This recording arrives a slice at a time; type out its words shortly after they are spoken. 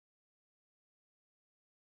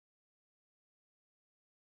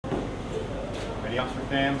Petty Officer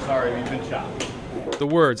fam, sorry we've been chopped. The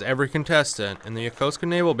words every contestant in the Yokosuka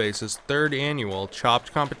Naval Base's 3rd annual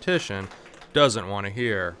chopped competition doesn't want to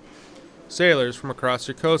hear. Sailors from across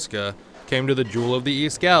Yokosuka came to the Jewel of the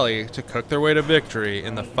East Galley to cook their way to victory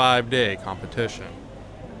in the 5-day competition.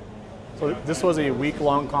 So this was a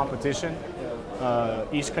week-long competition.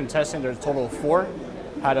 Each contestant, there's a total of 4,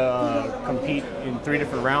 had to compete in 3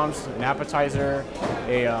 different rounds: an appetizer,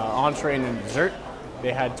 a entree, and a dessert.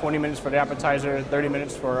 They had 20 minutes for the appetizer, 30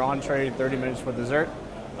 minutes for entree, 30 minutes for dessert.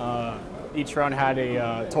 Each round had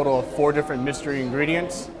a total of 4 different mystery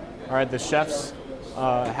ingredients. All right, the chefs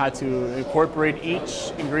had to incorporate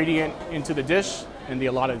each ingredient into the dish in the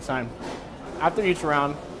allotted time. After each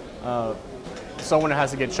round, someone has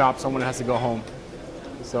to get chopped, someone has to go home.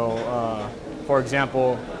 So, for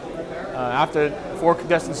example, after 4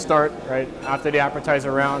 contestants start, right, after the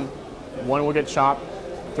appetizer round, 1 will get chopped,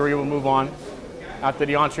 3 will move on. After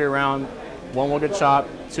the entree round, 1 will get chopped,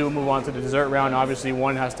 2 will move on to the dessert round. Obviously,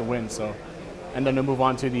 1 has to win, so, and then they'll move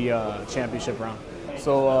on to the championship round.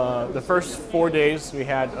 So the first 4 days, we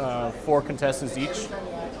had 4 contestants each.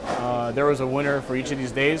 There was a winner for each of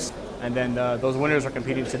these days, and then those winners are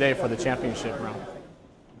competing today for the championship round.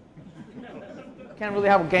 Can't really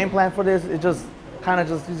have a game plan for this. It just kind of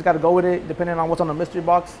you just got to go with it, depending on what's on the mystery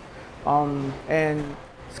box. And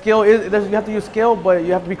skill you have to use skill, but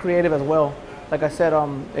you have to be creative as well. Like I said,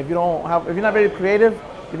 if you're not very creative,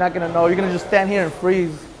 you're not gonna know. You're gonna just stand here and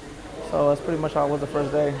freeze. So that's pretty much how it was the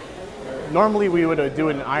first day. Normally we would do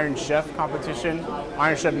an Iron Chef competition.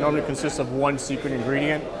 Iron Chef normally consists of 1 secret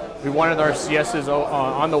ingredient. We wanted our CSs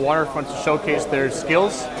on the waterfront to showcase their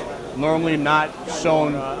skills, normally not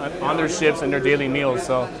shown on their ships and their daily meals.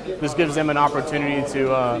 So this gives them an opportunity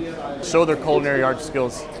to show their culinary art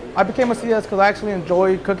skills. I became a CS because I actually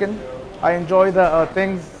enjoy cooking. I enjoy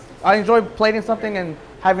the I enjoy plating something and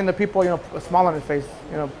having the people, a smile on their face,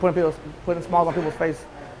 putting smiles on people's face.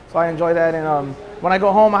 So I enjoy that, and when I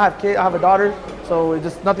go home, I have a daughter, so it's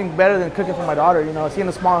just nothing better than cooking for my daughter. Seeing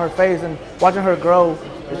the smile on her face and watching her grow,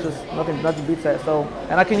 it's just nothing beats that. So,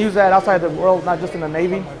 and I can use that outside the world, not just in the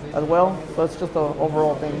Navy as well. So it's just an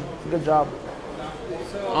overall thing. It's a good job.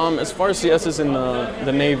 As far as CSs in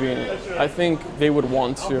the Navy, I think they would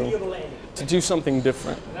want to do something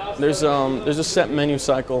different. There's a set menu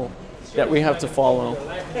cycle that we have to follow,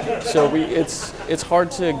 so it's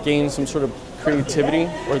hard to gain some sort of creativity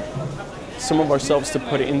or some of ourselves to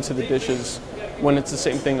put it into the dishes when it's the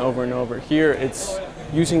same thing over and over. Here it's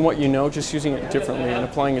using what you know, just using it differently and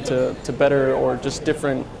applying it to better or just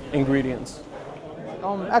different ingredients.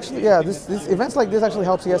 Actually, yeah, this events like this actually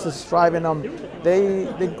help CSs strive, and they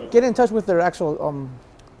get in touch with their actual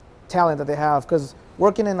talent that they have, because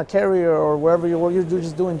working in a carrier or wherever you're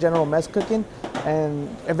just doing general mess cooking, and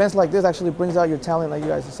events like this actually brings out your talent, like you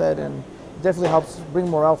guys said, and definitely helps bring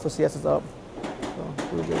morale for CSs up. So,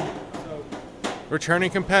 really good. Returning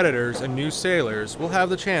competitors and new sailors will have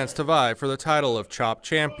the chance to vie for the title of Chop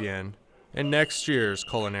Champion in next year's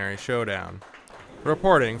Culinary Showdown.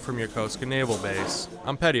 Reporting from Yokosuka Naval Base,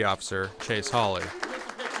 I'm Petty Officer Chase Hawley.